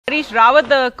Harish Rawat,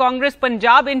 the Congress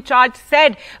Punjab in charge,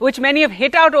 said, which many have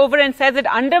hit out over and says it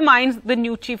undermines the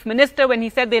new chief minister when he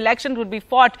said the elections would be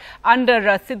fought under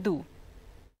Sidhu.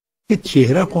 ये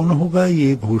चेहरा कौन होगा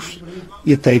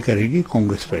ये तय करेगी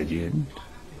Congress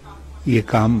president. ये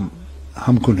काम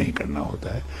हमको नहीं करना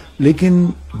होता है,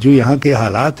 लेकिन जो यहाँ के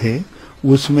हालात है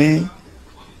उसमें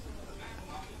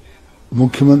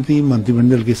मुख्यमंत्री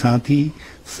मंत्रिमंडल के साथ ही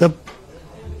सब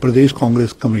प्रदेश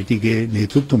कांग्रेस कमेटी के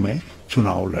नेतृत्व में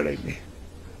चुनाव लड़ेंगे,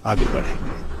 आगे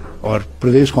बढ़ेंगे। और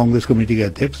प्रदेश कांग्रेस कमेटी के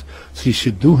अध्यक्ष श्री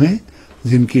सिद्धू हैं,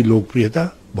 जिनकी लोकप्रियता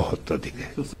बहुत अधिक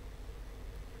है।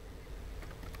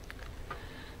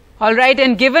 All right,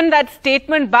 and given that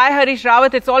statement by Harish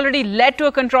Rawat, it's already led to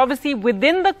a controversy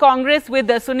within the Congress, with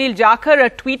Sunil Jakhar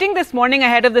tweeting this morning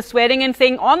ahead of the swearing-in,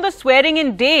 saying on the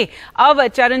swearing-in day of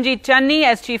Charanjit Channi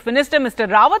as Chief Minister, Mr.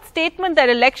 Rawat's statement that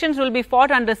elections will be fought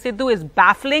under Sidhu is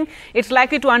baffling. It's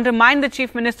likely to undermine the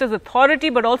Chief Minister's authority,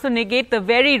 but also negate the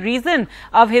very reason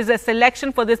of his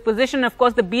selection for this position. Of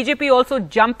course, the BJP also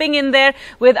jumping in there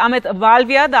with Amit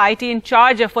Valvia, the IT in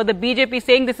charge for the BJP,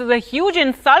 saying this is a huge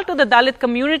insult to the Dalit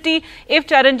community if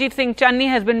Charanjit Singh Channi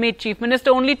has been made Chief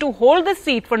Minister, only to hold the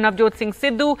seat for Navjot Singh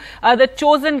Sidhu, the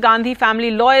chosen Gandhi family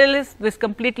loyalist. This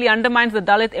completely undermines the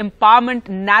Dalit empowerment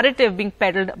narrative being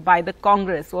peddled by the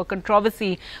Congress. So a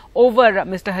controversy over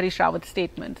Mr. Harish Rawat's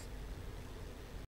statements.